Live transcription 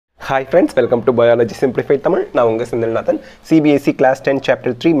Hi friends, welcome to Biology Simplified Tamil. நான் உங்க Senthilnathan. CBSE Class 10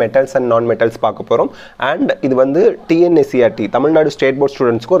 Chapter 3 Metals and Non-Metals பார்க்க போறோம். And இது வந்து NCERT தமிழ்நாடு ஸ்டேட் போர்ட்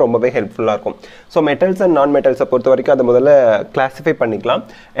ஸ்டூடெண்ட்ஸ்க்கு ரொம்பவே ஹெல்ப்ஃபுல்லா இருக்கும். ஸோ மெட்டல்ஸ் அண்ட் நான் மெட்டல்ஸை பொறுத்த வரைக்கும் அதை முதல்ல கிளாஸிஃபை பண்ணிக்கலாம்.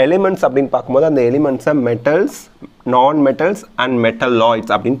 எலிமெண்ட்ஸ் அப்படின்னு பார்க்கும்போது அந்த எலிமெண்ட்ஸை மெட்டல்ஸ், நான் மெட்டல்ஸ் அண்ட்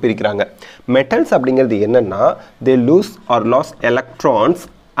மெட்டலாய்ட்ஸ் அப்படின்னு பிரிக்கிறாங்க. மெட்டல்ஸ் அப்படிங்கிறது என்னன்னா they lose or lost electrons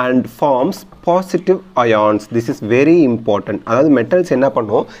and forms positive ions. This is very important. அதாவது மெட்டல்ஸ் என்ன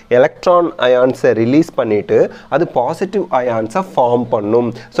பண்ணும், எலக்ட்ரான் அயான்ஸை ரிலீஸ் பண்ணிட்டு அது பாசிட்டிவ் அயான்ஸை ஃபார்ம் பண்ணும்.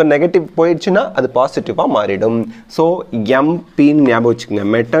 ஸோ நெகட்டிவ் போயிடுச்சுன்னா அது பாசிட்டிவாக மாறிடும். ஸோ எம்பின்னு ஞாபகம் வச்சுக்கோங்க,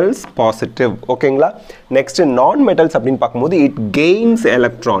 மெட்டல்ஸ் பாசிட்டிவ். ஓகேங்களா? நெக்ஸ்ட் நான் மெட்டல்ஸ் அப்படின்னு பார்க்கும்போது இட் கெயின்ஸ்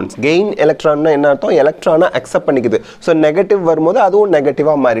எலக்ட்ரான்ஸ். கெயின் எலக்ட்ரான்னா என்ன அர்த்தம், எலக்ட்ரானை அக்செப்ட் பண்ணிக்குது. ஸோ நெகட்டிவ் வரும்போது அதுவும்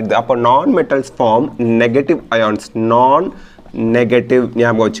நெகட்டிவாக மாறிடுது. அப்போ நான் மெட்டல்ஸ் ஃபார்ம் நெகட்டிவ் அயான்ஸ். நான் நெகட்டிவ்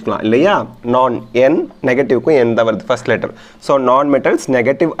ஞாபகம் வச்சுக்கலாம் இல்லையா? நான் என் நெகட்டிவ்க்கும் என் தான் வருது ஃபர்ஸ்ட் லெட்டர். ஸோ நான் மெட்டல்ஸ்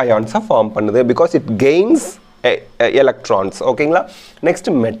நெகட்டிவ் அயான்ஸை ஃபார்ம் பண்ணுது பிகாஸ் இட் கெயின்ஸ் எலக்ட்ரான்ஸ். ஓகேங்களா? Next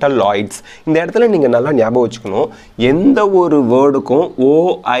metalloids. இந்த இடத்துல நீங்கள் நல்லா ஞாபகம் வச்சுக்கணும், எந்த ஒரு வேர்டுக்கும்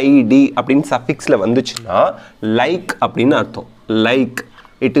ஓஐடி அப்படின்னு சஃபிக்ஸில் வந்துச்சுன்னா லைக் அப்படின்னு அர்த்தம். Like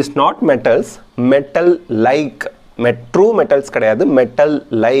it is not metals, metal like. True metals கிடையாது, மெட்டல்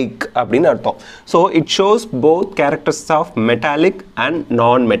லைக் அப்படின்னு அர்த்தம். So it shows both characters of metallic and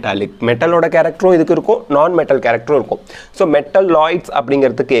நான் மெட்டாலிக். மெட்டலோட கேரக்டரும் இதுக்கு இருக்கும், நான் மெட்டல் கேரக்டரும் இருக்கும். ஸோ மெட்டலாய்ட்ஸ்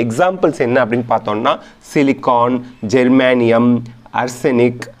அப்படிங்கிறதுக்கு எக்ஸாம்பிள்ஸ் என்ன அப்படின்னு பார்த்தோம்னா சிலிக்கான், ஜெர்மானியம்,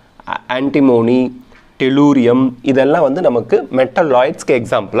 அர்செனிக், ஆன்டிமோனி, டெலூரியம், இதெல்லாம் வந்து நமக்கு மெட்டலாய்ட்ஸ்க்கு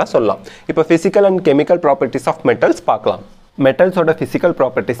எக்ஸாம்பிளாக சொல்லலாம். இப்போ physical and chemical properties of metals பார்க்கலாம். மெட்டல்ஸோட ஃபிசிக்கல்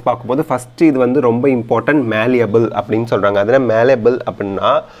ப்ராப்பர்ட்டிஸ் பார்க்கும்போது ஃபஸ்ட்டு இது வந்து ரொம்ப இம்பார்ட்டன்ட், மேலியபிள் அப்படின்னு சொல்கிறாங்க. அதில் மேலியபிள்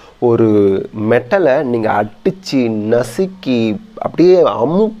அப்படின்னா ஒரு மெட்டலை நீங்கள் அடித்து நசுக்கி அப்படியே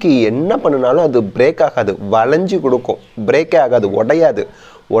அமுக்கி என்ன பண்ணினாலும் அது பிரேக் ஆகாது, வளைஞ்சு கொடுக்கும். பிரேக்கே ஆகாது, உடையாது.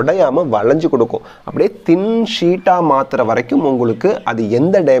 உடையாமல் வளைஞ்சு கொடுக்கும். அப்படியே தின் ஷீட்டாக மாற்றுற வரைக்கும் உங்களுக்கு அது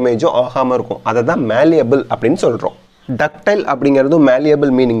எந்த டேமேஜும் ஆகாமல் இருக்கும். அதை தான் மேலியபிள் அப்படின்னு சொல்கிறோம். டக்டைல் அப்படிங்கிறதும் மேலியபிள்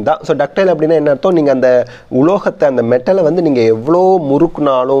மீனிங் தான். ஸோ டக்டைல் அப்படின்னா என்ன அர்த்தம், நீங்கள் அந்த உலோகத்தை, அந்த மெட்டலை வந்து நீங்கள் எவ்வளோ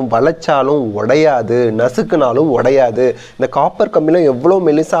முறுக்குனாலும் வளைச்சாலும் உடையாது, நசுக்குனாலும் உடையாது. இந்த காப்பர் கம்பிலும் எவ்வளோ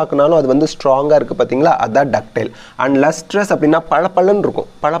மெலிசாக்குனாலும் அது வந்து ஸ்ட்ராங்காக இருக்குது பார்த்தீங்களா, அதுதான் டக்டைல். அண்ட் லஸ்ட்ரஸ் அப்படின்னா பளபளன்னு இருக்கும்.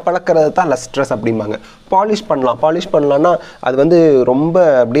 பளபளக்கிறது தான் லஸ்ட்ரஸ் அப்படிம்பாங்க. பாலிஷ் பண்ணலாம். பாலிஷ் பண்ணலான்னா அது வந்து ரொம்ப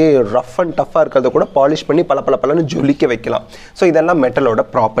அப்படியே ரஃப் அண்ட் டஃப்பாக இருக்கிறத கூட பாலிஷ் பண்ணி பளபளன்னு ஜொலிக்க வைக்கலாம். ஸோ இதெல்லாம் மெட்டலோட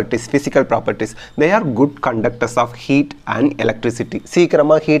properties, physical properties. They are good conductors of heat and electricity.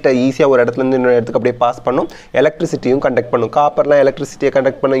 சீக்கிரமாக ஹீட்டை ஈஸியாக ஒரு இடத்துலேருந்து இன்னொரு இடத்துக்கு அப்படியே பாஸ் பண்ணும். எலக்ட்ரிசிட்டியும் கண்டக்ட் பண்ணும். காப்பர்லாம் எலக்ட்ரிசிட்டியை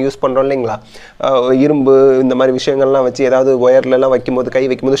கண்டக்ட் பண்ண யூஸ் பண்ணுறோம் இல்லைங்களா? இரும்பு இந்த மாதிரி விஷயங்கள்லாம் வச்சு ஏதாவது ஒயர்லலாம் வைக்கும்போது, கை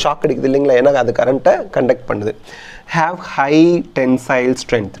வைக்கும்போது ஷாக் அடிக்குது இல்லைங்களா? ஏன்னா அது கரண்ட்டை கண்டக்ட் பண்ணுது. have high tensile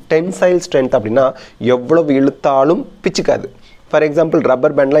strength. Tensile strength அப்படின்னா எவ்வளவு இழுத்தாலும் பிச்சுக்காது. ஃபார் எக்ஸாம்பிள்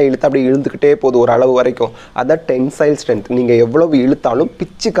ரப்பர் பேண்ட்லாம் இழுத்து அப்படி இழுந்துக்கிட்டே போகுது ஒரு அளவு வரைக்கும், அதான் டென்சைல் ஸ்ட்ரென்த். நீங்கள் எவ்வளவு இழுத்தாலும்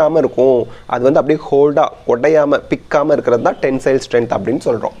பிச்சுக்காமல் இருக்கும். அது வந்து அப்படியே ஹோல்டாக உடையாமல் பிக்காமல் இருக்கிறது தான் டென்சைல் ஸ்ட்ரென்த் அப்படின்னு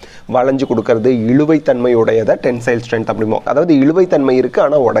சொல்கிறோம். வளைஞ்சு கொடுக்கறது, இழுவைத்தன்மையுடையதை டென்சைல் ஸ்ட்ரென்த் அப்படிமோ. அதாவது இழுவைத்தன்மை இருக்குது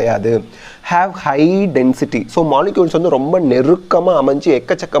ஆனால் உடையாது. Have high density. So molecules வந்து ரொம்ப நெருக்கமாக அமைஞ்சு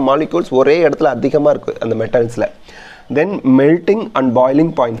எக்கச்சக்க மாலிக்யூல்ஸ் ஒரே இடத்துல அதிகமாக இருக்குது அந்த மெட்டல்ஸில். தென் melting and boiling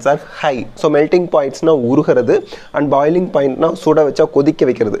points R high. So melting பாயிண்ட்ஸ்னால் உருகிறது, and boiling பாயிண்ட்னா சுட வச்சா கொதிக்க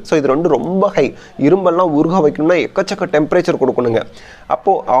வைக்கிறது. ஸோ இது ரெண்டும் ரொம்ப ஹை. இரும்பெல்லாம் உருக வைக்கணும்னா எக்கச்சக்க டெம்பரேச்சர் கொடுக்கணுங்க.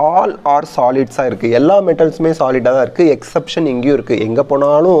 அப்போது ஆல் ஆர் சாலிட்ஸாக இருக்குது. எல்லா மெட்டல்ஸுமே சாலிடாக தான் இருக்குது. எக்ஸப்ஷன் இங்கேயும் இருக்குது. எங்கே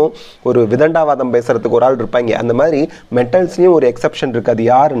போனாலும் ஒரு விதண்டாவாதம் பேசுகிறதுக்கு ஒரு ஆள் இருப்பாங்க. அந்த மாதிரி மெட்டல்ஸ்லேயும் ஒரு எக்ஸப்ஷன் இருக்குது. அது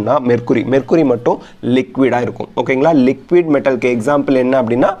யாருன்னா மெர்க்குரி. மெர்க்குரி மட்டும் லிக்விடாக இருக்கும். ஓகேங்களா? லிக்விட் மெட்டலுக்கு எக்ஸாம்பிள் என்ன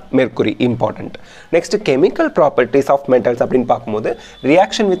அப்படின்னா mercury important. Next chemical properties of metals அப்படின்னு பார்க்கும்போது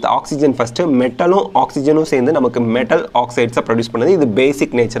ரியாக்ஷன் வித் ஆக்சிஜன். ஃபஸ்ட்டு மெட்டலும் ஆக்சிஜனும் சேர்ந்து நமக்கு மெட்டல் ஆக்சைட்ஸை ப்ரொடியூஸ் பண்ணுது. இது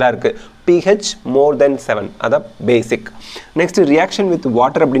பேசிக் நேச்சராக இருக்குது. pH more than 7, அதான் பேசிக். நெக்ஸ்ட் ரியாக்ஷன் வித்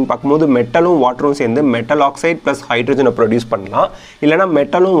வாட்டர் அப்படின்னு பார்க்கும்போது மெட்டலும் வாட்டரும் சேர்ந்து மெட்டல் ஆக்சைடு ப்ளஸ் ஹைட்ரஜனை ப்ரொடியூஸ் பண்ணலாம். இல்லைனா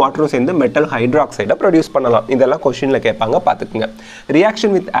மெட்டலும் வாட்டரும் சேர்ந்து மெட்டல் ஹைட்ராக்சைடை ப்ரொடியூஸ் பண்ணலாம். இதெல்லாம் கொஸ்டினில் கேட்பாங்க, பார்த்துக்குங்க.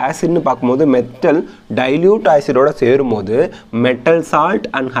 ரியாக்ஷன் வித் ஆசிட்னு பார்க்கும்போது மெட்டல் டைல்யூட் ஆசிடோட சேரும்போது மெட்டல் சால்ட்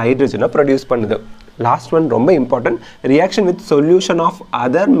அண்ட் ஹைட்ரஜனை ப்ரொடியூஸ் பண்ணுது. லாஸ்ட் ஒன் ரொம்ப important, reaction with solution of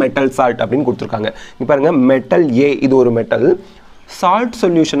other metal salt அப்படின்னு கொடுத்துருக்காங்க. இப்போ பாருங்கள், மெட்டல் ஏ இது ஒரு metal, salt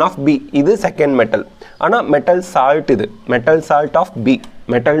solution of B இது செகண்ட் மெட்டல். ஆனால் மெட்டல் சால்ட் இது metal salt of B,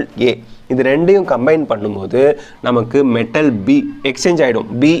 metal ஏ. இது ரெண்டையும் கம்பைன் பண்ணும்போது நமக்கு மெட்டல் பி எக்ஸ்சேஞ்ச்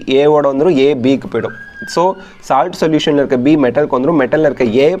ஆகிடும். பி ஏவோட வந்துடும், ஏ பிக்கு போயிடும். ஸோ சால்ட் சொல்யூஷனில் இருக்க பி மெட்டலுக்கு வந்துடும், மெட்டலில் இருக்க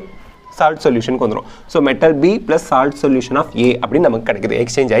ஏ சால்ட் சொல்யூஷனுக்கு வந்துடும். So metal B plus salt solution of ஏ அப்படின்னு நமக்கு கிடைக்குது,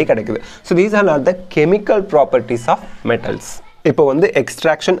 எக்ஸ்சேஞ்ச் ஆகி கிடைக்குது. So these are the chemical properties of metals. இப்போ வந்து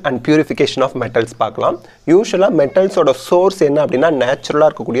extraction and purification of metals பார்க்கலாம். யூஸ்வலாக மெட்டல்ஸோட சோர்ஸ் என்ன அப்படின்னா நேச்சுரலாக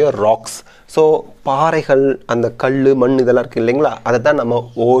இருக்கக்கூடிய ராக்ஸ். ஸோ பாறைகள், அந்த கல், மண் இதெல்லாம் இருக்குது இல்லைங்களா, அதை தான் நம்ம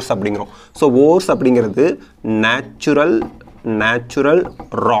ஓர்ஸ் அப்படிங்கிறோம். ஸோ ஓர்ஸ் அப்படிங்கிறது நேச்சுரல்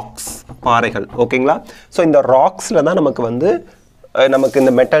ராக்ஸ், பாறைகள். ஓகேங்களா. ஸோ இந்த ராக்ஸில் தான் நமக்கு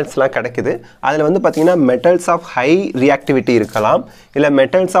இந்த மெட்டல்ஸ்லாம் கிடைக்குது. அதில் வந்து பார்த்திங்கன்னா மெட்டல்ஸ் ஆஃப் ஹை ரியாக்டிவிட்டி இருக்கலாம், இல்லை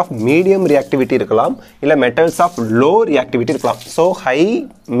மெட்டல்ஸ் ஆஃப் மீடியம் ரியாக்டிவிட்டி இருக்கலாம், இல்லை மெட்டல்ஸ் ஆஃப் லோ ரியாக்டிவிட்டி இருக்கலாம். ஸோ ஹை,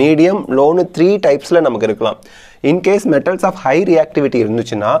 மீடியம், லோன்னு 3 டைப்ஸில் நமக்கு இருக்கலாம். In case metals of high reactivity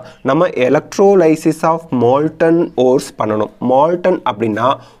இருந்துச்சுன்னா நம்ம எலக்ட்ரோலைசிஸ் ஆஃப் மால்டன் ஓர்ஸ் பண்ணணும். மால்டன் அப்படின்னா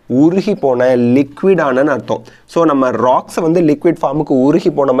உருகி போன, லிக்விடானன்னு அர்த்தம். ஸோ நம்ம ராக்ஸை வந்து லிக்விட் ஃபார்முக்கு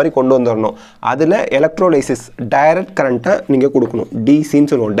உருகி போன மாதிரி கொண்டு வந்துடணும். அதில் எலக்ட்ரோலைசிஸ், டைரக்ட் கரண்ட்டை நீங்கள் கொடுக்கணும். டிசின்னு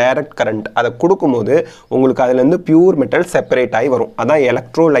சொல்லுவோம், டைரக்ட் கரண்ட். அதை கொடுக்கும்போது உங்களுக்கு அதுலேருந்து பியூர் மெட்டல் செப்பரேட் ஆகி வரும். அதான்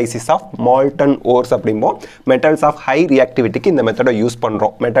electrolysis of Malton ores அப்படிம்போம். Metals of high ரியாக்டிவிட்டிக்கு இந்த மெத்தடை யூஸ்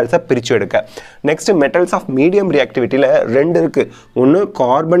பண்ணுறோம், மெட்டல்ஸை பிரித்து எடுக்க. நெக்ஸ்ட் மெட்டல்ஸ் ஆஃப் மீடியம் ரியாக்டிவிட்டியில் 2 இருக்குது. ஒன்று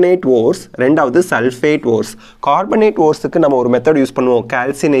கார்பனேட் ஓர்ஸ், ரெண்டாவது சல்ஃபேட் ஓர்ஸ். கார்பனேட் ஓர்ஸுக்கு நம்ம ஒரு மெத்தட் யூஸ் பண்ணுவோம்,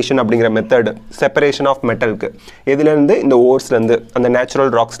 கால்சினேஷன் அப்படிங்கிற மெத்தட், செப்பரேஷன் ஆஃப் மெட்டலுக்கு. இதுலேருந்து இந்த ஓர்ஸ்லேருந்து, அந்த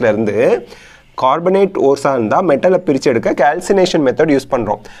நேச்சுரல் ராக்ஸ்லேருந்து கார்பனேட் ஓர்ஸாக இருந்தால் மெட்டலை பிரித்து எடுக்க கால்சினேஷன் மெத்தட் யூஸ்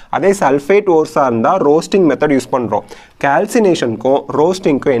பண்ணுறோம். அதே சல்ஃபேட் ஓர்ஸாக இருந்தால் ரோஸ்டிங் மெத்தட் யூஸ் பண்ணுறோம். கால்சினேஷனுக்கும்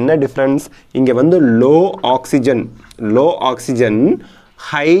ரோஸ்டிங்க்கும் என்ன டிஃப்ரென்ஸ்? இங்கே வந்து low oxygen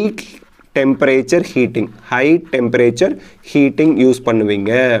high temperature heating use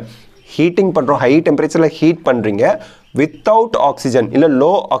பண்ணுவீங்க. ஹீட்டிங் பண்ணுறோம், ஹை டெம்பரேச்சரில் ஹீட் பண்ணுறீங்க வித்தவுட் ஆக்சிஜன், இல்லை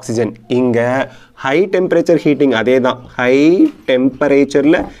லோ ஆக்சிஜன். இங்கே ஹை டெம்பரேச்சர் ஹீட்டிங், அதே தான், ஹை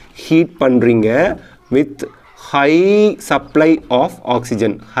டெம்பரேச்சரில் ஹீட் பண்ணுறீங்க with high supply of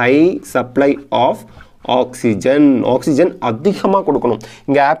oxygen. Oxygen அதிகமாக கொடுக்கணும்.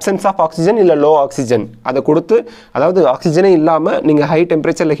 இங்கே ஆப்சன்ஸ் ஆஃப் ஆக்சிஜன் இல்லை லோ ஆக்சிஜன், அதை கொடுத்து, அதாவது ஆக்சிஜனே இல்லாமல் நீங்கள் ஹை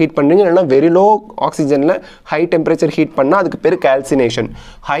டெம்பரேச்சரில் ஹீட் பண்ணுறீங்க, இல்லைனா very low ஆக்சிஜனில் high temperature heat பண்ணால் அதுக்கு பேர் கால்சினேஷன்.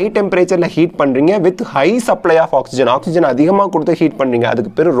 ஹை டெம்பரேச்சரில் ஹீட் பண்ணுறீங்க with high supply of oxygen அதிகமாக கொடுத்து ஹீட் பண்ணுறீங்க,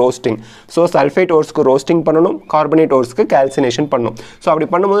 அதுக்கு பேர் ரோஸ்டிங். ஸோ சல்ஃபேட் ஓர்ஸ்க்கு ரோஸ்டிங் பண்ணணும், கார்பனேட் ஓர்ஸ்க்கு கால்சினேஷன் பண்ணணும். ஸோ அப்படி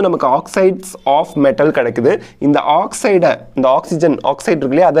பண்ணும்போது நமக்கு ஆக்சைட்ஸ் ஆஃப் மெட்டல் கிடைக்குது. இந்த ஆக்சைடை, இந்த ஆக்சிஜன் ஆக்சைடு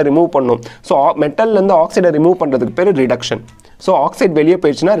இருக்கு இல்லையா, அதை ரிமூவ் பண்ணணும். ஸோ மெட்டல்லேருந்து ஆக்சைடை ரிமூவ் பண்ணுறதுக்கு பேர் ரிடக்ஷன். ஸோ ஆக்சைடு வெளியே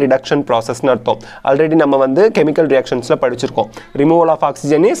போயிடுச்சுன்னா ரிடக்ஷன் ப்ராசஸ்னு அர்த்தம். ஆல்ரெடி நம்ம வந்து கெமிக்கல் ரியாக்ஷன்ஸில் படிச்சிருக்கோம். Removal of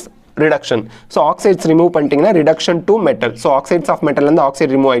oxygen is reduction. So oxides remove பண்ணிட்டீங்கன்னா reduction to metal. So oxides of மெட்டல்லேருந்து oxide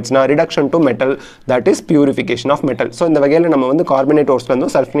remove ஆயிடுச்சுன்னா reduction to metal, that is purification of metal. So இந்த வகையில் நம்ம வந்து கார்பனேட்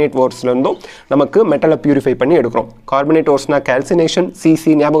ஓர்ஸ்லேருந்தும் சல்ஃபனேட் ஓர்ஸ்லேருந்தும் நமக்கு மெட்டலை பியூரிஃபை பண்ணி எடுக்கிறோம். கார்பனேட் ஓர்ஸ்னா கால்சினேஷன்,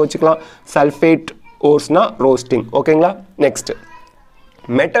 சிசி ஞாபகம் வச்சுக்கலாம். Sulphate ஓர்ஸ்னா roasting. ஓகேங்களா. Next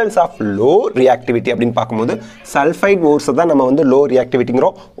metals of low reactivity அப்படின்னு பார்க்கும்போது சல்ஃபைட் ஓர்ஸை தான் நம்ம வந்து லோ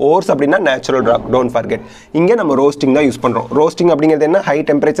ரியாக்டிவிட்டிங்கிறோம். ஓர்ஸ் அப்படின்னா நேச்சுரல் ராக், டோன்ட் ஃபர்கெட். இங்கே நம்ம ரோஸ்டிங் தான் யூஸ் பண்ணுறோம். ரோஸ்டிங் அப்படிங்கிறது என்ன? ஹை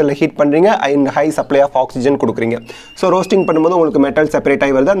டெம்பரேச்சரில் ஹீட் பண்ணுறீங்க and high supply of oxygen கொடுக்குறீங்க. ஸோ ரோஸ்டிங் பண்ணும்போது உங்களுக்கு மெட்டல் செப்பரேட்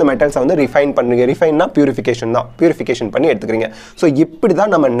ஆகி வருது. அந்த மெட்டல்ஸை வந்து ரிஃபைன் பண்ணுறீங்க. ரிஃபைன்னா பியூரிஃபிகேஷன் தான், பியூரிஃபிகேஷன் பண்ணி எடுத்துக்கிறீங்க. ஸோ இப்படி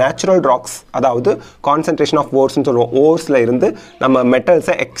தான் நம்ம நேச்சுரல் ராக்ஸ், அதாவது கான்சன்ட்ரேஷன் ஆஃப் ஓர்ஸ்ன்னு சொல்லுவோம், ஓர்ஸில் இருந்து நம்ம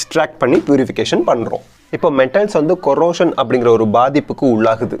மெட்டல்ஸை எக்ஸ்ட்ராக்ட் பண்ணி பியூரிஃபிகேஷன் பண்ணுறோம். இப்போ மெட்டல்ஸ் வந்து கொரோஷன் அப்படிங்கிற ஒரு பாதிப்புக்கு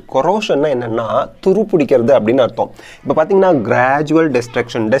உள்ளாகுது. கொரோஷன்னா என்னென்னா துரு பிடிக்கிறது அப்படின்னு அர்த்தம். இப்போ பார்த்தீங்கன்னா கிராஜுவல்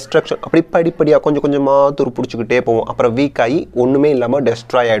டெஸ்ட்ரக்ஷன் அப்படி படிப்படியாக கொஞ்சம் கொஞ்சமாக துரு பிடிச்சிக்கிட்டே போவோம். அப்புறம் வீக் ஆகி ஒன்றுமே இல்லாமல்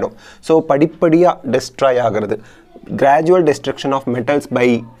டெஸ்ட்ராய் ஆகிடும். ஸோ படிப்படியாக டெஸ்ட்ராய் ஆகிறது. Gradual destruction of metals by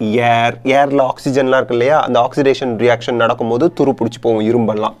ஏரில் ஆக்சிஜன்லாம் இருக்கு இல்லையா, அந்த ஆக்சிடேஷன் ரியாக்ஷன் நடக்கும்போது துரு பிடிச்சி போகும்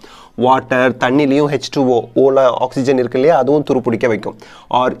இரும்பெல்லாம். வாட்டர், தண்ணிலையும் H2O, ஓல ஆக்சிஜன் இருக்கு இல்லையா, அதுவும் துரு பிடிக்க வைக்கும்.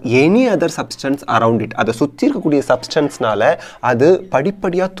 Or any other substance around it, அதை சுற்றி இருக்கக்கூடிய சப்ஸ்டன்ஸ்னால அது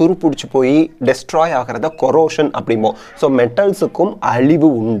படிப்படியாக துரு பிடிச்சி போய் டெஸ்ட்ராய் ஆகிறத கொரோஷன் அப்படிம்போம். ஸோ மெட்டல்ஸுக்கும் அழிவு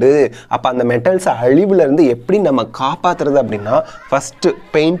உண்டு. அப்போ அந்த மெட்டல்ஸை அழிவுலேருந்து எப்படி நம்ம காப்பாற்றுறது அப்படின்னா ஃபஸ்ட்டு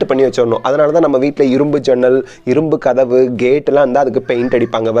பெயிண்ட் பண்ணி வச்சிடணும். அதனால தான் நம்ம வீட்டில் இரும்பு ஜன்னல், இரும்பு கதவு, கேட்டெல்லாம் இருந்தால் அதுக்கு பெயிண்ட்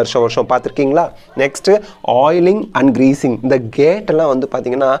அடிப்பாங்க வருஷம் பார்த்துருக்கீங்களா. Next oiling and greasing. இந்த கேட்டெல்லாம் வந்து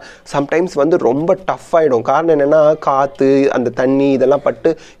பார்த்தீங்கன்னா சம்டைம்ஸ் வந்து ரொம்ப டஃப் ஆகிடும். காரணம் என்னென்னா காற்று, அந்த தண்ணி இதெல்லாம் பட்டு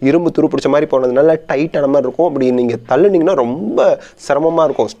இரும்பு துரு பிடிச்ச மாதிரி போனதுனால டைட்டான மாதிரி இருக்கும். அப்படி நீங்கள் தள்ளுனீங்கன்னா ரொம்ப சிரமமாக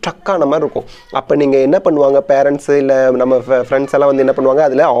இருக்கும், ஸ்ட்ரக்கான மாதிரி இருக்கும். அப்போ நீங்கள் என்ன பண்ணுவாங்க, பேரண்ட்ஸு இல்லை நம்ம ஃப்ரெண்ட்ஸ் எல்லாம் வந்து என்ன பண்ணுவாங்க,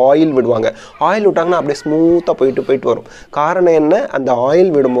 அதில் ஆயில் விடுவாங்க. ஆயில் விட்டாங்கன்னா அப்படியே ஸ்மூத்தாக போயிட்டு வரும். காரணம் என்ன, அந்த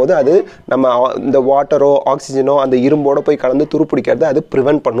ஆயில் விடும்போது அது நம்ம இந்த வாட்டரோ ஆக்சிஜனோ அந்த இரும்போடு போய் கலந்து துரு பிடிக்கிறது அது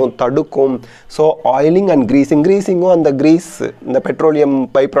ப்ரிவென்ட் பண்ணும், தடுக்கும். ஸோ ஆயிலிங் அண்ட் கிரீசிங்கும் அந்த கிரீஸ், இந்த petroleum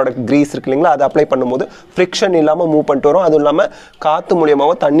by product product Greece இருக்கு இல்லைங்களா, அதை அப்ளை பண்ணும்போது ஃப்ரிக்ஷன் இல்லாமல் மூவ் பண்ணிட்டு வரும். அதுவும் இல்லாமல் காற்று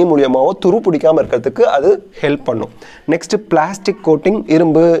மூலியமாவோ தண்ணி மூலியமாவோ துரு பிடிக்காமல் இருக்கிறதுக்கு அது ஹெல்ப் பண்ணும். நெக்ஸ்ட் பிளாஸ்டிக் கோட்டிங்,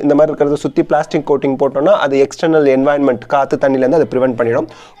 இரும்பு இந்த மாதிரி இருக்கிறத சுற்றி பிளாஸ்டிக் கோட்டிங் போட்டோம்னா அது எக்ஸ்டர்னல் என்வாயன்மெண்ட் காற்று தண்ணியிலேருந்து அதை ப்ரிவென்ட் பண்ணிடும்.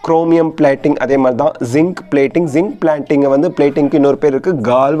 குரோமியம் பிளேட்டிங் அதே மாதிரி தான். ஜிங்க் பிளேட்டிங், ஜிங்க் பிளேட்டிங்கை வந்து பிளேட்டிங்க்கு இன்னொரு பேர் இருக்குது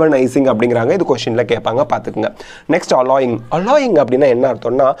கால்வனைசிங் அப்படிங்கிறாங்க. இது கொஸ்டினில் கேட்பாங்க, பார்த்துக்குங்க. Next alloying. அலாயிங் அப்படின்னா என்ன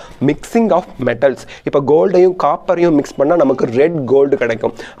அர்த்தம்னா மிக்சிங் ஆஃப் மெட்டல்ஸ். இப்போ கோல்டையும் காப்பரையும் மிக்ஸ் பண்ணால் நமக்கு ரெட் கோல்டு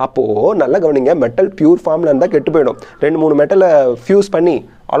கிடைக்கும். அப்போது நல்லா கவனிங்க, மெட்டல் பியூர் ஃபார்மில் இருந்தால் கெட்டு போயிடும். 2-3 மெட்டலை ஃபியூஸ் பண்ணி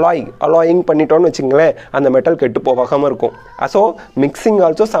அலாயிங் பண்ணிட்டோன்னு வச்சுங்களேன், அந்த மெட்டல் கெட்டு போகாமல் இருக்கும். So mixing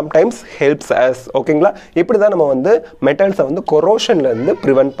also sometimes helps as. ஓகேங்களா, இப்படி தான் நம்ம வந்து மெட்டல்ஸை வந்து கொரோஷன்லேருந்து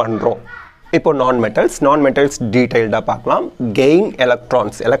ப்ரிவென்ட் பண்ணுறோம். இப்போ நான் மெட்டல்ஸ் டீட்டெயில்டாக பார்க்கலாம். கெயின்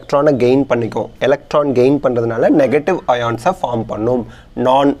எலக்ட்ரான்ஸ், எலக்ட்ரானை கெயின் பண்ணிக்கும். எலக்ட்ரான் கெயின் பண்ணுறதுனால நெகட்டிவ் அயான்ஸை ஃபார்ம் பண்ணும்.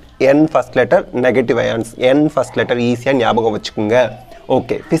 நான் என் ஃபர்ஸ்ட் லெட்டர், நெகட்டிவ் அயான்ஸ் என் ஃபர்ஸ்ட் லெட்டர், ஈஸியாக ஞாபகம் வச்சுக்கோங்க.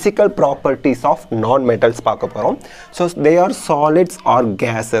 Okay, physical properties of non-metals பார்க்க போகிறோம். So they are solids or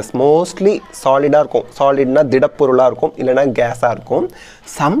gases. Mostly சாலிடாக இருக்கும். சாலிட்னா திடப்பொருளாக இருக்கும், இல்லைனா கேஸாக இருக்கும்.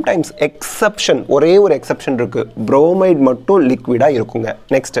 சம்டைம்ஸ் எக்ஸப்ஷன், ஒரே ஒரு எக்ஸப்ஷன் இருக்குது, புரோமைட் மட்டும் லிக்விடாக இருக்குங்க.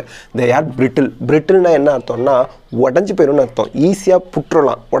 Next they are brittle. பிரிட்டில்னா என்ன அர்த்தம்னா உடஞ்சி போயிடும்னு அர்த்தம். ஈஸியாக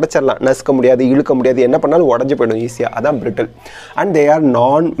புட்டுறலாம், உடச்சிடலாம், நசுக்க முடியாது, இழுக்க முடியாது, என்ன பண்ணாலும் உடஞ்சி போயிடும் ஈஸியாக, அதான் brittle. And they are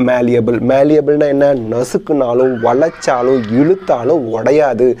non-malleable. malleableனா என்ன, நசுக்குனாலும் வளைச்சாலும் இழுத்தாலும்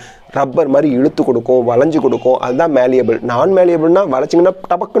உடையாது, ரப்பர் மாதிரி இழுத்து கொடுக்கும், வளைஞ்சு கொடுக்கும், அதுதான் மேலியபிள். நான் மேலியபிள்னா வளைச்சிங்கன்னா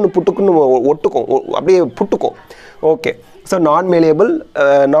டபக்குன்னு புட்டுக்குன்னு ஒட்டுக்கும், அப்படியே புட்டுக்கும். ஓகே, ஸோ நான்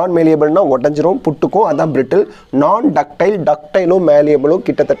மேலியபிள்னா உடஞ்சிரும், புட்டுக்கும், அதான் பிரிட்டில். நான் டக்டைல், டக்டைலும் மேலியபிளும்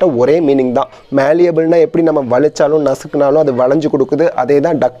கிட்டத்தட்ட ஒரே மீனிங் தான். மேலியபிள்னா எப்படி நம்ம வளைச்சாலும் நசுக்குனாலும் அது வளைஞ்சு கொடுக்குது, அதே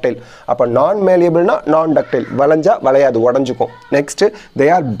தான் டக்டைல். அப்போ நான் மேலியபிள்னா நான் ductile, வளைஞ்சா வளையாது, உடஞ்சிக்கும். Next they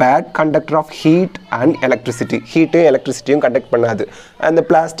are bad conductor of heat and electricity. ஹீட்டையும் எலக்ட்ரிசிட்டியும் conduct பண்ணாது. அந்த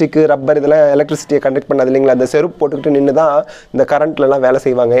பிளாஸ்டிக்கு, ரப்பர் இதெல்லாம் எலக்ட்ரிசிட்டியை கண்டக்ட் பண்ணாது இல்லைங்களா. அந்த செருப்பு போட்டுக்கிட்டு நின்று தான் இந்த கரண்ட்லலாம் வேலை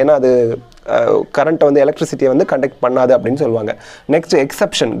செய்வாங்க, ஏன்னா அது கரண்ட்டை வந்து எலக்ட்ரிசிட்டியை வந்து கண்டக்ட் பண்ணாது அப்படின்னு சொல்லுவாங்க. நெக்ஸ்ட்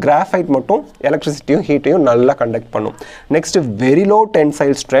எக்ஸப்ஷன், கிராஃபைட் மட்டும் எலக்ட்ரிசிட்டியும் ஹீட்டையும் நல்லா கண்டக்ட் பண்ணும். Next very low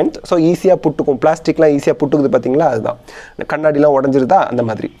tensile strength. So ஈஸியாக புட்டுக்கும், பிளாஸ்டிக்லாம் ஈஸியாக புட்டுக்குது பார்த்தீங்களா, அதுதான். கண்ணாடிலாம் உடஞ்சிருதா அந்த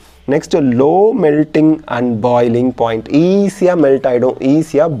மாதிரி. Next low melting and boiling point. ஈஸியாக மெல்ட் ஆகிடும்,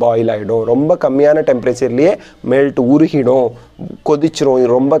 ஈஸியாக பாயில் ஆகிடும். ரொம்ப கம்மியான டெம்பரேச்சர்லேயே மெல்ட் உருகிடும், கொதிச்சிரும்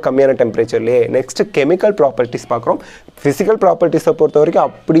ரொம்ப கம்மியான டெம்பரேச்சர்லேயே. நெக்ஸ்ட் கெமிக்கல் ப்ராப்பர்ட்டிஸ் பார்க்குறோம். ஃபிசிக்கல் ப்ராப்பர்ட்டிஸை பொறுத்த வரைக்கும்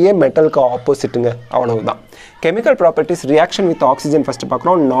அப்படியே மெட்டலுக்கு ஆப்போசிட்டுங்க, அவ்வளவுதான். Chemical properties, reaction with oxygen first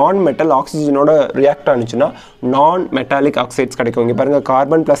பார்க்குறோம். நான் மெட்டல் ஆக்சிஜனோட ரியாக்ட் ஆனிச்சுன்னா நான் மெட்டாலிக் ஆக்சைட்ஸ் கிடைக்கும். இங்கே பாருங்கள்,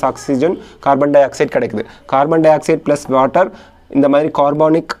 carbon plus oxygen carbon di oxide கிடைக்குது, carbon di oxide plus water இந்த மாதிரி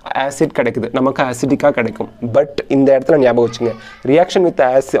கார்பானிக் ஆசிட் கிடைக்குது, நமக்கு ஆசிடிக்காக கிடைக்கும். பட் இந்த இடத்துல ஞாபகம் வச்சுங்க, ரியாக்ஷன் வித்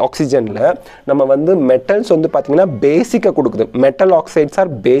ஆக்சிஜனில் நம்ம வந்து மெட்டல்ஸ் வந்து பார்த்திங்கன்னா பேசிக்காக கொடுக்குது. Metal oxides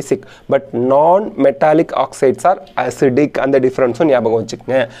R basic, but நான் மெட்டாலிக் ஆக்சைட்ஸ் ஆர் ஆசிடிக். அந்த டிஃப்ரென்ஸும் ஞாபகம்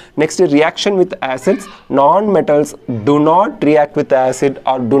வச்சுக்கோங்க. நெக்ஸ்ட் ரியாக்ஷன் வித் ஆசிட்ஸ், நான் metals to not react with acid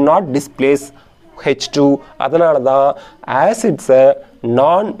R to not displays H2. அதனால தான் ஆசிட்ஸை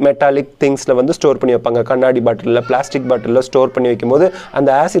நான் மெட்டாலிக் திங்ஸில் வந்து ஸ்டோர் பண்ணி வைப்பாங்க. கண்ணாடி பாட்டிலில், பிளாஸ்டிக் பாட்டிலில் ஸ்டோர் பண்ணி வைக்கும்போது அந்த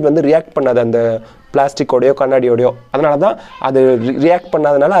ஆசிட் வந்து ரியாக்ட் பண்ணாது அந்த பிளாஸ்டிக்கோடையோ கண்ணாடியோடையோ. அதனால தான் அது ரியாக்ட்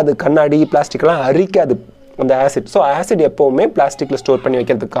பண்ணாதனால அது கண்ணாடி பிளாஸ்டிக்லாம் அரிக்காது அந்த ஆசிட். ஸோ ஆசிட் எப்போவுமே பிளாஸ்டிக்கில் ஸ்டோர் பண்ணி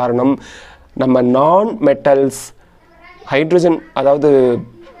வைக்கிறதுக்கு காரணம் நம்ம நான் மெட்டல்ஸ் ஹைட்ரஜன், அதாவது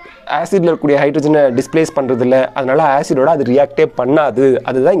ஆசிடில் இருக்கக்கூடிய ஹைட்ரஜனை டிஸ்பிளேஸ் பண்ணுறது இல்லை, அதனால ஆசிடோட அது ரியாக்டே பண்ணாது.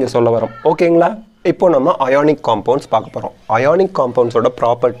 அதுதான் இங்கே சொல்ல வரோம். ஓகேங்களா, இப்போ நம்ம அயானிக் காம்பவுண்ட்ஸ் பார்க்க போகிறோம். அயானிக் காம்பவுண்ட்ஸோட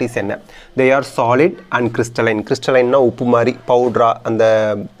ப்ராப்பர்ட்டிஸ் என்ன? They are solid and crystalline. கிறிஸ்டலைன்னா உப்பு மாதிரி பவுட்ரா, அந்த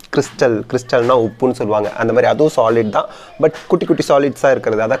கிறிஸ்டல்னா உப்புன்னு சொல்லுவாங்க, அந்த மாதிரி அதுவும் சாலிட் தான், பட் குட்டி குட்டி சாலிட்ஸாக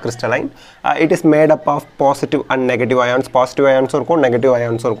இருக்கிறது அதான் crystalline. It is made up of positive and negative ions. Positive அயான்ஸும் இருக்கும், நெகட்டிவ்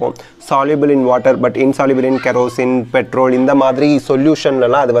அயான்ஸும் இருக்கும். Soluble in water but insoluble in kerosene, petrol, இந்த மாதிரி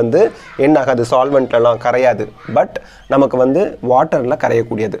சொல்யூஷன்லலாம் அது வந்து என்ன ஆகாது, சால்வெண்ட்லலாம் கரையாது, பட் நமக்கு வந்து வாட்டரில்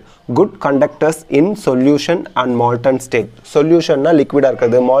கரையக்கூடியது. Good conductors in solution and Malton state. சொல்யூஷன்னா லிக்விடாக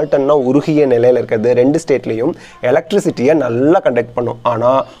இருக்கிறது, மால்டன்னா உருகிய நிலையில் இருக்கிறது. ரெண்டு ஸ்டேட்லேயும் எலக்ட்ரிசிட்டியை நல்லா கண்டக்ட் பண்ணும்.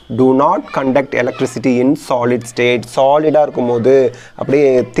 ஆனால் do not conduct electricity in solid state. சாலிடாக இருக்கும்போது, அப்படியே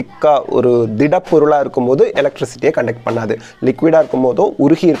திக்காக ஒரு திடப்பொருளாக இருக்கும்போது எலக்ட்ரிசிட்டியை கண்டக்ட் பண்ணாது. லிக்விடாக இருக்கும்போதும்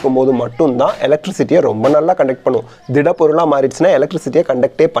உருகி இருக்கும்போது மட்டும்தான் எலக்ட்ரிசிட்டியை ரொம்ப நல்லா கண்டக்ட் பண்ணும். திடப்பொருளாக மாறிடுச்சுன்னா எலக்ட்ரிசிட்டியை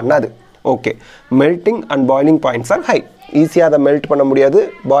கண்டக்டே பண்ணாது. Okay, melting and boiling points R high. ஈஸியாக அதை மெல்ட் பண்ண முடியாது,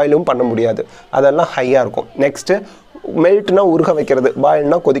 பாயிலும் பண்ண முடியாது, அதெல்லாம் ஹையாக இருக்கும். நெக்ஸ்ட்டு மெல்ட்னா உருக வைக்கிறது,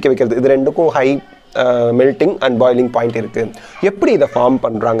 பாயில்னா கொதிக்க வைக்கிறது. இது ரெண்டுக்கும் high melting and boiling point இருக்குது. எப்படி இதை ஃபார்ம்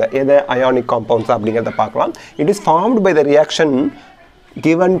பண்ணுறாங்க, எதை அயானிக் காம்பவுண்ட்ஸ் அப்படிங்கிறத பார்க்கலாம். It is formed by the reaction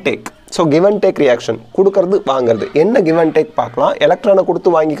give and take. So give and take reaction, கொடுக்கறது வாங்குறது. என்ன கிவ் அண்ட் டேக் பார்க்கலாம். எலக்ட்ரானை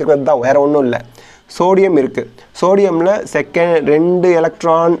கொடுத்து வாங்கிக்கிறது தான், வேறு ஒன்றும் இல்லை. சோடியம் இருக்குது. சோடியமில் செகண்ட் 2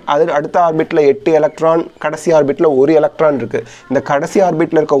 எலக்ட்ரான், அது அடுத்த ஆர்பிட்டில் 8 எலக்ட்ரான், கடைசி ஆர்பிட்டில் 1 எலக்ட்ரான் இருக்குது. இந்த கடைசி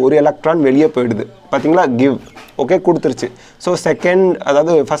ஆர்பிட்டில் இருக்க 1 எலக்ட்ரான் வெளியே போயிடுது. பார்த்தீங்களா, கிவ். ஓகே, கொடுத்துருச்சு. ஸோ செகண்ட்,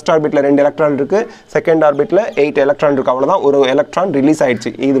 அதாவது ஃபஸ்ட் ஆர்பிட்டில் 2 எலக்ட்ரான் இருக்குது, செகண்ட் ஆர்பிட்டில் 8 எலக்ட்ரான் இருக்குது. அவ்வளோதான், ஒரு எலக்ட்ரான் ரிலீஸ்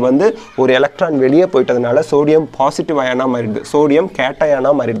ஆயிடுச்சு. இது வந்து ஒரு எலக்ட்ரான் வெளியே போயிட்டதுனால சோடியம் பாசிட்டிவ் அயானாக மாறிடுது, சோடியம்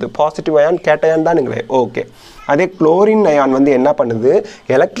கேட்டயானாக மாறிடுது. Positive ion cation தானுங்களே. ஓகே. அதே குளோரின் அயான் வந்து என்ன பண்ணுது,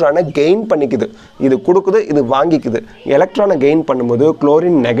 எலக்ட்ரானை கெயின் பண்ணிக்குது. இது கொடுக்குது, இது வாங்கிக்குது. எலக்ட்ரானை கெயின் பண்ணும்போது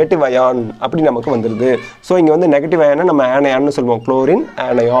குளோரின் நெகட்டிவ் அயான் அப்படி நமக்கு வந்துடுது. ஸோ இங்கே வந்து நெகட்டிவ் அயானை நம்ம ஆனயான்னு சொல்லுவோம், குளோரின்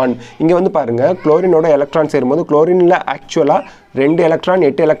ஆனயான். இங்கே வந்து பாருங்கள், குளோரினோட எலக்ட்ரான் சேரும்போது குளோரினில் ஆக்சுவலாக 2 எலக்ட்ரான்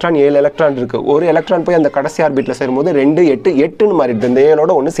 8 எலக்ட்ரான் 7 எலக்ட்ரான் இருக்குது. ஒரு எலக்ட்ரான் போய் அந்த கடைசி ஆர்பிட்டில் சேரும்போது 2 8 8ன்னு மாறிடுது. இந்த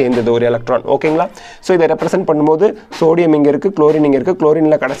 7ஓட ஒன்று சேர்ந்தது ஒரு எலக்ட்ரான். ஓகேங்களா. ஸோ இதை ரெப்ரசென்ட் பண்ணும்போது சோடியம் இங்கே இருக்குது, குளோரின் இங்கே இருக்குது.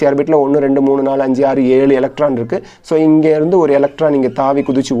 குளோரினில் கடைசி ஆர்பிட்டில் 1 2 3 4 5 6 7 எலக்ட்ரான் இருக்குது. ஸோ இங்கேருந்து ஒரு எலக்ட்ரான் இங்கே தாவி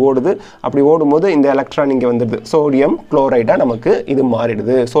குதிச்சு ஓடுது. அப்படி ஓடும்போது இந்த எலக்ட்ரான் இங்கே வந்துடுது. சோடியம் குளோரைடாக நமக்கு இது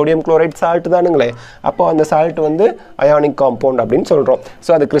மாறிடுது. Sodium chloride salt தானுங்களே. அப்போ அந்த சால்ட் வந்து அயானிக் காம்பவுண்ட் அப்படின்னு சொல்கிறோம். ஸோ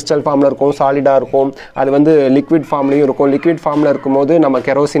அது கிறிஸ்டல் ஃபார்மில் இருக்கும், சாலிடாக இருக்கும், அது வந்து லிக்விட் ஃபார்ம்லேயும் இருக்கும். லிக்விட் ஃபார்மில் இருக்கும்போது நம்ம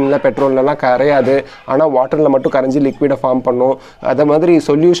கெரோசினில் பெட்ரோல்லாம் கரையாது, ஆனால் வாட்டரில் மட்டும் கரைஞ்சி லிக்விடை ஃபார்ம் பண்ணும். அதே மாதிரி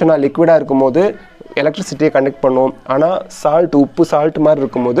சொல்யூஷனாக லிக்விடாக இருக்கும்போது எலக்ட்ரிசிட்டியை கண்டக்ட் பண்ணும். ஆனால் சால்ட், உப்பு சால்ட் மாதிரி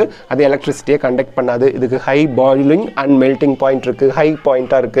இருக்கும்போது அது எலக்ட்ரிசிட்டியை கண்டக்ட் பண்ணாது. இதுக்கு high boiling and melting point இருக்குது, ஹை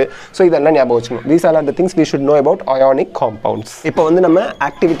பாயிண்ட்டாக இருக்குது. ஸோ இதெல்லாம் ஞாபகம் வச்சுக்கணும். These are the things we should know about ionic compounds. இப்போ வந்து நம்ம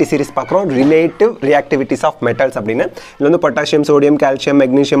ஆக்டிவிட்டி சீரிஸ் பார்க்குறோம், ரிலேட்டிவ் ரியாக்டிவிட்டிஸ் ஆஃப் மெட்டல்ஸ் அப்படின்னு. இதில் வந்து potassium, sodium, calcium,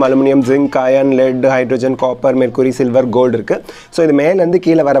 magnesium, aluminium, zinc, iron, let, hydrogen, copper, mercury, silver, gold இருக்குது. ஸோ இது மேலேருந்து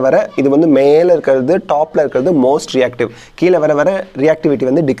கீழே வர வர இது வந்து மேலே இருக்கிறது, டாப்பில் இருக்கிறது மோஸ்ட் ரியாக்டிவ். கீழே வர வர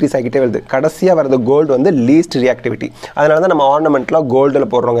ரியாக்டிவிட்டி வந்து டிக்ரீஸ் ஆகிட்டே வருது. கடைசியாக வரது கோல்டு வந்து லீஸ்ட் ரியாக்டிவிட்டி. அதனால தான் நம்ம ஆர்னமெண்ட்லாம் கோல்டில்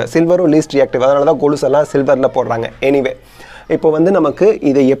போடுறோங்க. சில்வரும் லீஸ்ட் ரியாக்டிவ், அதனால தான் கொலுசெல்லாம் சில்வரில் போடுறாங்க. எனிவே, இப்போ வந்து நமக்கு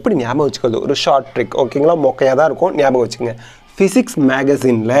இதை எப்படி ஞாபகம் வச்சுக்கிறது, ஒரு ஷார்ட் ட்ரிக். ஓகேங்களா, மொக்கையாக தான் இருக்கும், ஞாபகம் வச்சுங்க. Physics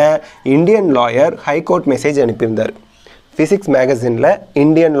மேகசினில் Indian lawyer high court message அனுப்பியிருந்தார். Physics மேகசினில்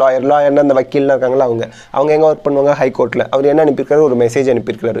Indian லாயர்னா அந்த வக்கீல்லாம் இருக்காங்களா, அவங்க எங்கே ஒர்க் பண்ணுவாங்க, ஹைகோர்ட்டில். அவர் என்ன அனுப்பியிருக்காரு, ஒரு மெசேஜ்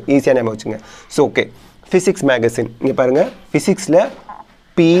அனுப்பியிருக்காரு. ஈஸியாக ஞாபகம் வச்சுங்க. ஸோ ஓகே, ஃபிசிக்ஸ் மேகசின் இங்கே பாருங்கள். ஃபிசிக்ஸில்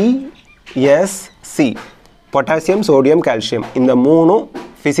PSC, பொட்டாசியம், சோடியம், கால்சியம், இந்த 3ம்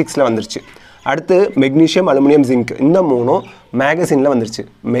ஃபிசிக்ஸில் வந்துருச்சு. அடுத்து மெக்னீஷியம், அலுமினியம், ஜிங்க், இந்த 3ம் மேகசினில் வந்துருச்சு.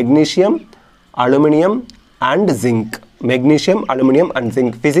 Magnesium, aluminium and zinc, magnesium, aluminium and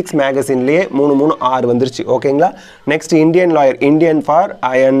zinc physics மேகசின்லேயே 3 3 6 வந்துருச்சு. ஓகேங்களா. Next Indian lawyer, Indian for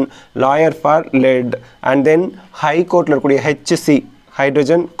iron, lawyer for let, and then ஹைகோர்ட்டில் இருக்கக்கூடிய HC,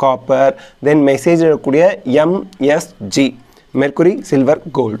 ஹைட்ரஜன், காப்பர், தென் மெசேஜில் இருக்கக்கூடிய MSG, mercury, silver,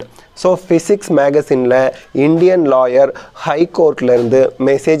 gold. So physics மேகசினில் Indian lawyer ஹைகோர்ட்லேருந்து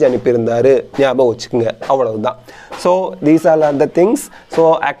message அனுப்பியிருந்தார், ஞாபகம் வச்சுக்கோங்க. அவ்வளவுதான். So these are the things. So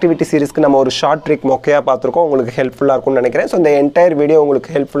activity சீரிஸ்க்கு நம்ம ஒரு ஷார்ட் ட்ரிக் மொக்கையாக பார்த்துருக்கோம். உங்களுக்கு ஹெல்ப்ஃபுல்லாக இருக்கும்னு நினைக்கிறேன். ஸோ இந்த என்டையர் வீடியோ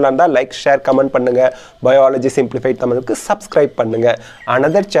உங்களுக்கு ஹெல்ப்ஃபுல்லாக இருந்தால் லைக், ஷேர், கமெண்ட் பண்ணுங்கள். பயாலஜி சிம்பிளிஃபைட் தமிழுக்கு சப்ஸ்கிரைப் பண்ணுங்கள்.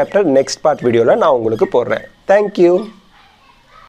 அனதர் சாப்டர் நெக்ஸ்ட் பார்ட் வீடியோவில் நான் உங்களுக்கு போடுறேன். தேங்க்யூ.